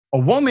A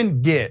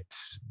woman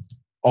gets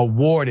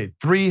awarded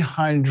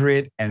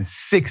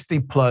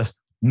 $360+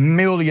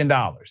 million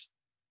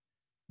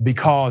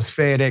because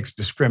FedEx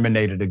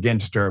discriminated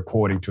against her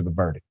according to the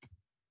verdict.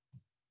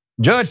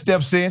 Judge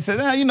steps in and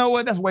says, you know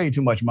what, that's way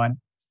too much money.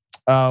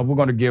 We're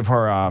going to give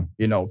her,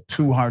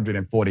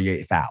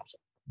 $248,000.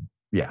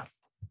 Yeah,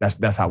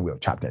 that's how we'll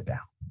chop that down.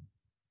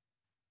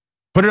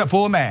 Put it up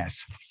full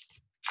mass.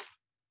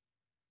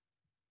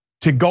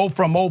 To go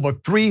from over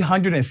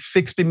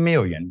 $360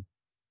 million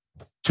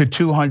to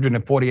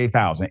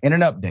 $248,000. In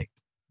an update,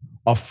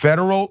 a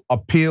federal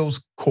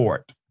appeals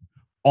court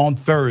on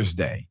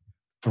Thursday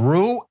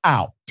threw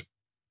out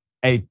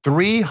a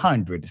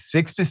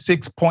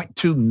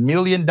 $366.2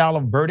 million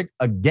verdict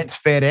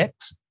against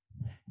FedEx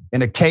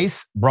in a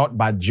case brought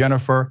by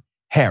Jennifer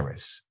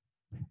Harris,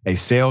 a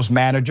sales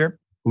manager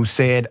who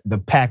said the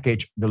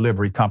package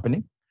delivery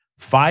company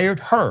fired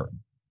her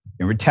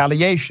in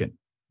retaliation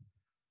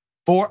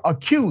for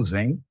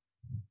accusing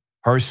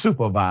her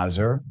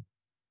supervisor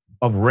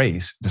of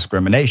race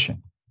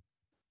discrimination.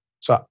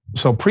 So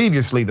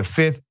previously, the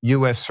Fifth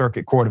U.S.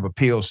 Circuit Court of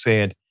Appeals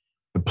said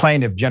the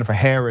plaintiff, Jennifer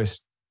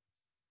Harris,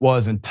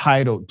 was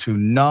entitled to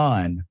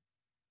none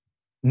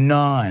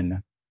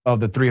of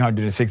the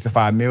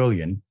 $365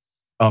 million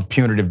of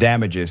punitive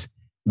damages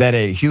that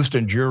a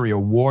Houston jury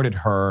awarded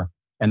her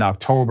in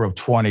October of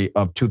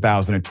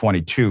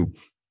 2022.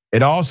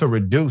 It also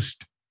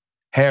reduced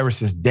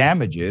Harris's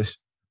damages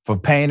for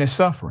pain and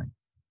suffering,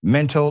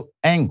 mental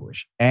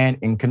anguish, and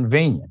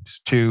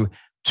inconvenience to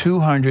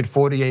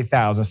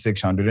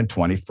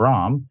 $248,620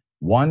 from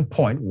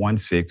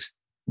 $1.16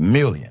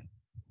 million,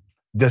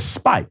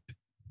 despite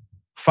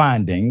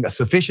finding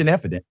sufficient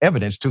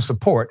evidence to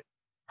support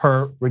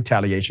her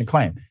retaliation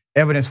claim.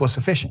 Evidence was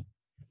sufficient.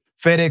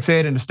 FedEx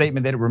said in a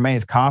statement that it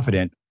remains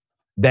confident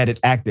that it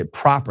acted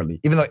properly,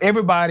 even though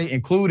everybody,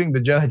 including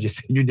the judges,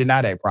 said you did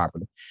not act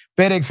properly.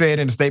 FedEx said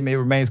in a statement it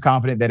remains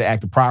confident that it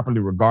acted properly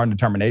regarding the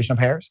termination of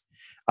Harris,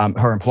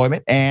 her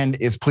employment, and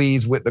is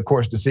pleased with the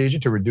court's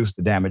decision to reduce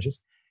the damages.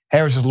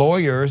 Harris's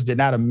lawyers did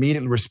not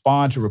immediately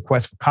respond to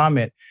requests for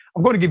comment.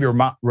 I'm going to give you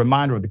a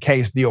reminder of the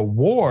case. The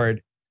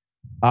award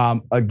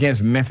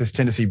against Memphis,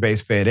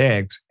 Tennessee-based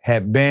FedEx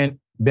had been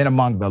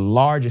among the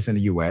largest in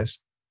the U.S.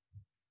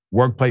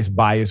 workplace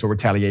bias or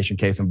retaliation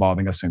case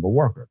involving a single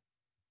worker.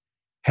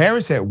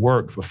 Harris had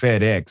worked for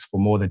FedEx for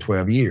more than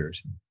 12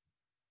 years,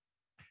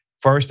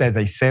 first as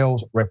a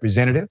sales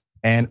representative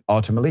and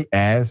ultimately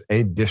as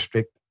a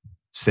district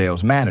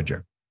sales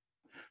manager,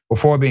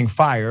 before being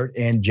fired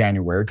in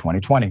January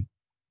 2020.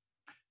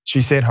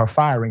 She said her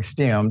firing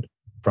stemmed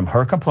from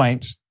her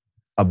complaints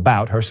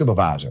about her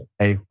supervisor,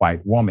 a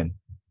white woman,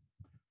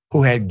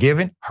 who had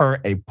given her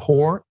a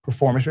poor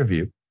performance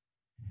review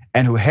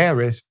and who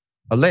Harris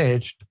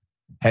alleged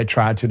had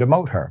tried to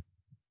demote her.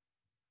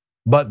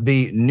 But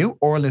the New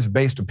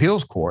Orleans-based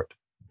appeals court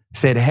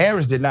said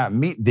Harris did not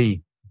meet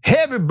the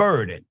heavy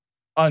burden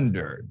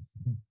under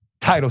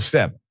Title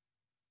VII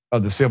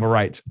of the Civil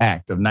Rights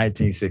Act of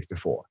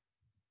 1964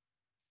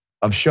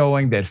 of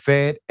showing that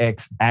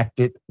FedEx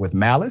acted with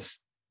malice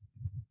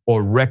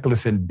or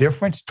reckless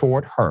indifference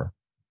toward her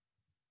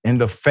in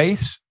the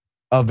face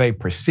of a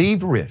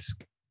perceived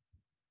risk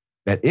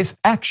that its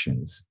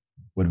actions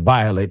would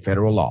violate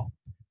federal law.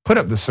 Put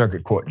up the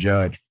circuit court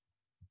judge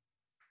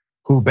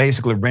who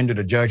basically rendered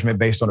a judgment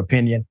based on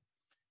opinion.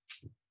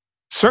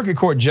 Circuit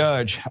Court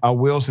Judge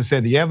Wilson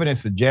said the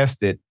evidence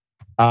suggested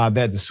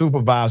that the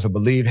supervisor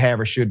believed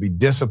Harris should be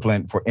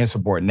disciplined for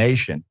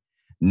insubordination,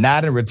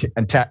 not in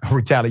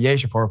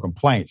retaliation for her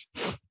complaints.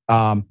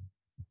 The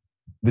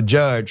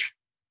judge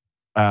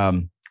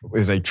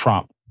is a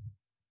Trump,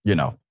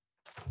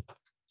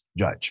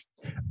 judge.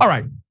 All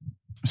right,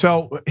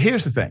 so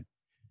here's the thing.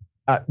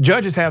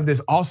 Judges have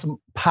this awesome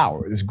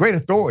power, this great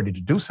authority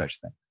to do such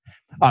things.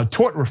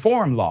 Tort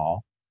reform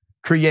law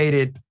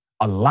created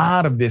a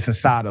lot of this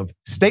inside of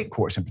state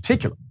courts in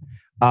particular,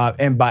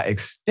 and by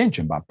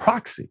extension, by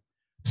proxy,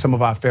 some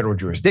of our federal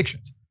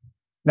jurisdictions.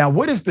 Now,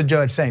 what is the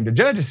judge saying? The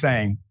judge is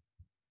saying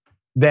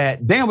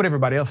that damn what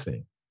everybody else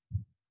said,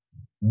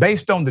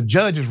 based on the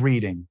judge's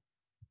reading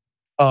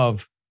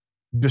of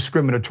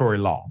discriminatory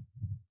law,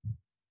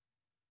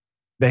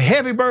 the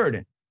heavy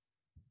burden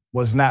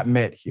was not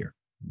met here,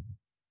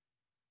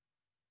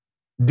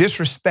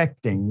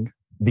 disrespecting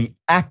the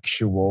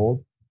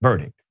actual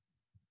verdict.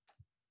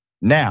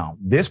 Now,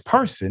 this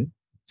person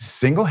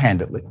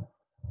single-handedly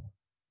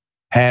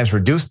has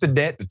reduced the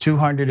debt to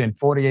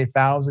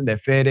 $248,000 that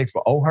FedEx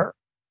will owe her,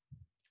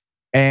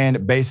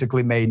 and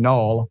basically made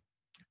null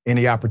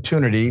any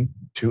opportunity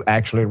to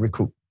actually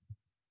recoup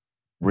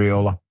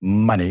real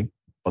money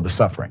for the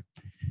suffering.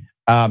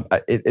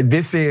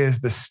 This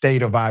is the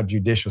state of our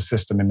judicial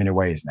system in many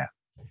ways now.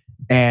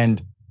 And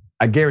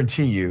I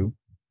guarantee you,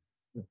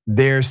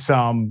 there's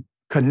some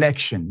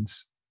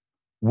connections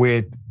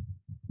with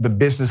the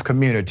business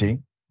community,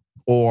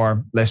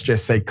 or let's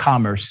just say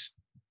commerce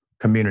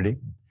community,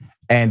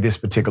 and this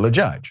particular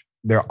judge.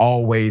 There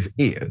always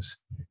is.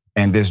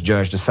 And this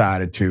judge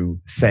decided to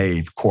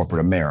save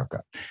corporate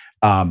America.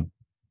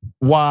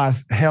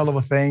 was hell of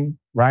a thing,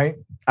 right?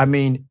 I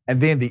mean,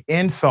 and then the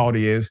insult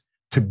is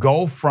to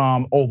go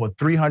from over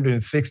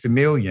 360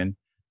 million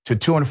to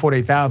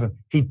 248,000.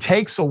 He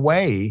takes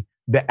away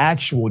the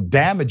actual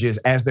damages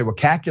as they were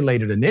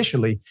calculated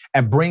initially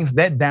and brings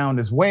that down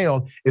as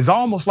well. It's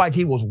almost like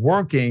he was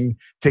working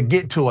to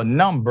get to a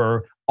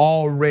number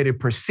already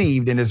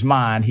perceived in his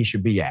mind he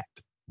should be at.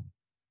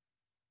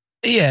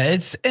 Yeah,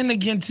 and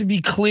again, to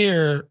be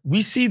clear,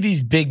 we see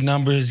these big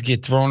numbers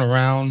get thrown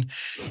around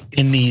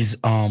in these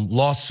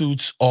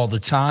lawsuits all the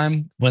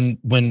time when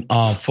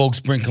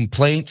folks bring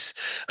complaints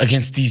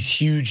against these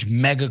huge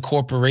mega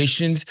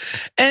corporations,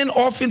 and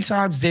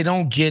oftentimes they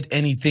don't get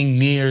anything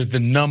near the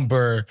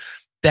number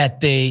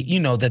that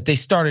they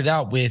started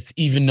out with,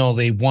 even though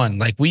they won.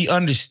 Like, we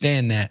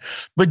understand that,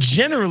 but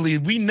generally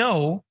we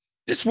know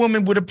this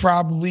woman would have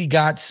probably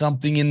got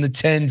something in the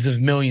tens of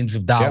millions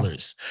of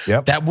dollars.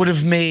 Yep. That would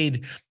have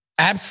made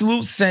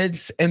absolute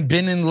sense and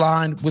been in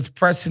line with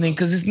precedent,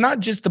 because it's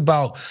not just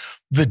about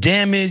the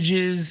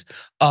damages,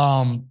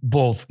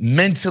 both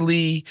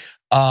mentally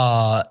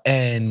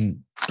and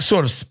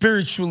sort of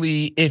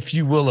spiritually, if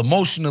you will,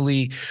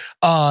 emotionally.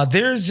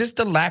 There's just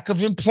a lack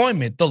of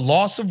employment, the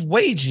loss of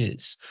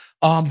wages,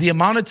 the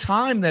amount of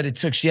time that it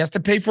took. She has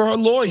to pay for her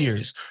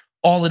lawyers,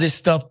 all of this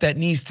stuff that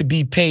needs to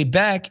be paid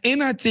back.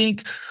 And I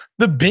think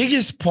the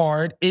biggest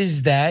part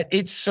is that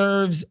it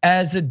serves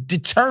as a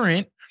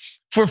deterrent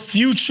for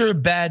future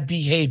bad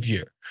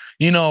behavior.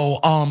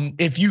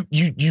 If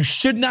you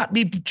should not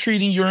be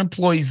treating your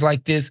employees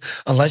like this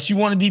unless you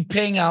want to be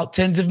paying out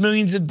tens of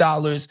millions of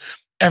dollars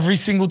every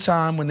single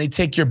time when they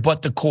take your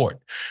butt to court,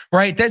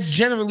 right? That's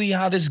generally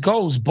how this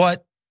goes.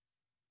 But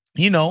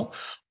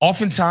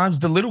oftentimes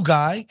the little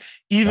guy,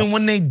 even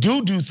when they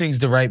do things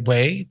the right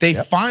way, they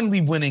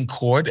finally win in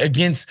court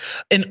against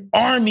an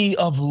army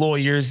of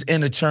lawyers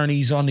and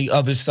attorneys on the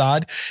other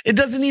side. It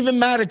doesn't even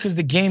matter, because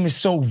the game is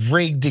so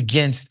rigged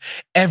against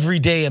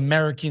everyday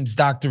Americans,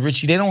 Dr.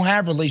 Richey. They don't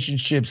have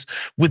relationships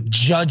with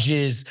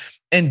judges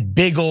and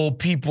big old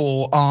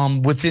people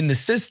within the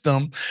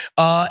system,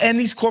 and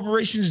these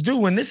corporations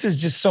do. And this is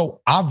just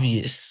so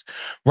obvious,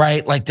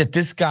 right? Like, that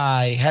this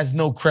guy has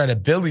no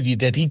credibility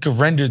that he could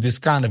render this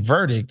kind of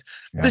verdict.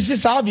 It's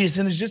just obvious,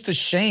 and it's just a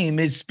shame.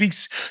 It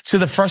speaks to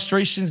the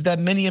frustrations that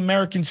many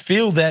Americans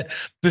feel, that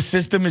the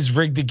system is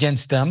rigged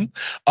against them.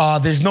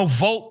 There's no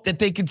vote that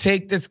they can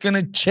take that's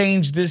gonna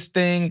change this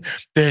thing.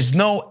 There's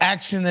no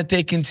action that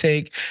they can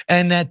take,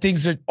 and that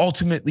things are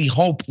ultimately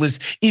hopeless,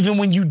 even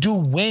when you do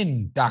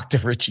win, Dr.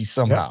 Richey,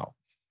 somehow.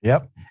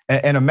 Yep.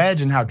 And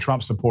imagine how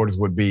Trump supporters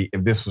would be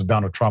if this was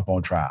Donald Trump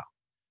on trial,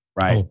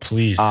 right? Oh,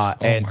 please.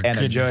 And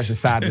a judge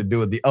decided to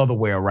do it the other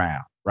way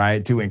around,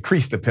 right? To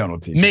increase the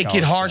penalty. Make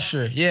it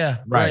harsher. Yeah.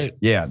 Right.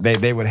 Yeah.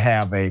 They would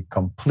have a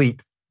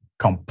complete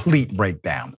breakdown.